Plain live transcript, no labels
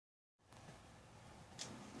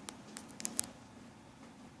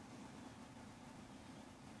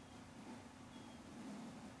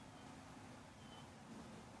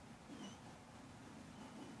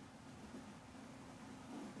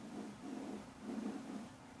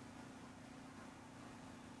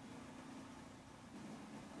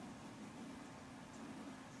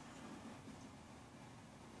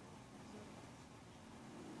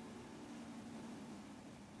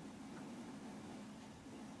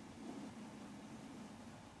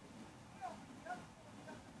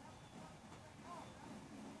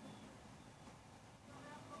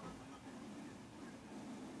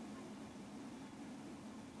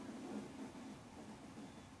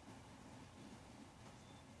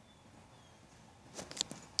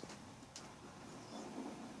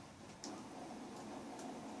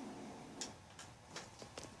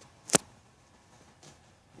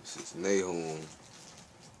Nahum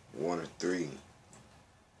 1:3.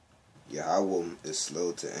 Yahweh is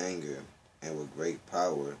slow to anger and with great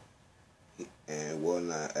power, and will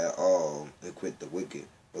not at all acquit the wicked.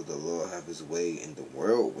 But the Lord have his way in the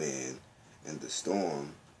whirlwind and the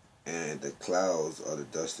storm, and the clouds are the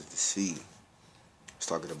dust of the sea. It's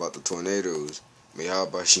talking about the tornadoes. May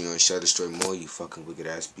Yahweh shall destroy more, you fucking wicked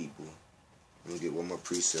ass people. Let me get one more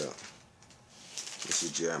precept. This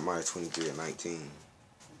is Jeremiah 23:19.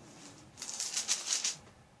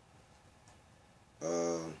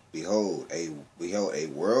 Behold, a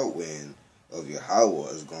whirlwind of Yahweh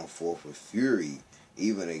is gone forth with fury,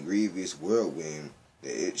 even a grievous whirlwind,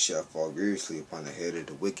 that it shall fall grievously upon the head of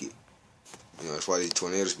the wicked. You know, that's why these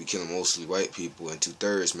tornadoes be killing mostly white people, and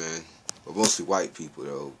 2/3, man. But mostly white people,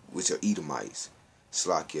 though, which are Edomites.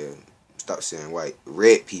 Slakia, stop saying white.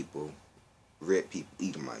 Red people,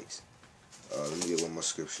 Edomites. Let me get one more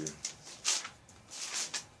scripture.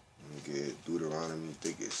 Let me get Deuteronomy, I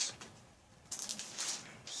think it's...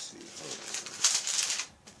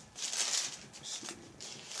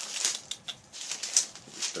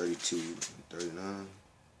 32, 39.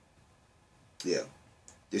 Yeah.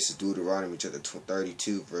 This is Deuteronomy chapter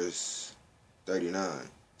 32, verse 39.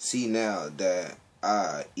 See now that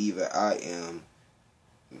I, even I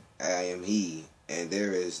am he, and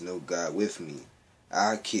there is no God with me.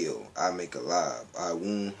 I kill, I make alive, I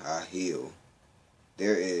wound, I heal.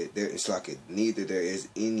 It's like neither there is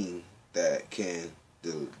any that can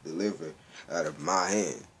deliver out of my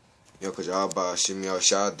hand. You know, because Yahweh Shem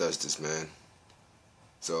Shah does this, man.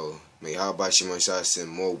 So, may Yahweh Shem Shah send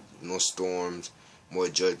more storms, more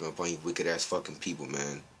judgment upon you wicked ass fucking people,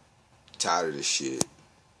 man. Tired of this shit.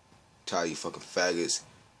 Tired of you fucking faggots.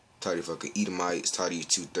 Tired of you fucking Edomites. Tired of you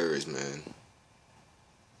 2/3, man.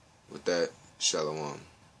 With that, Shalom.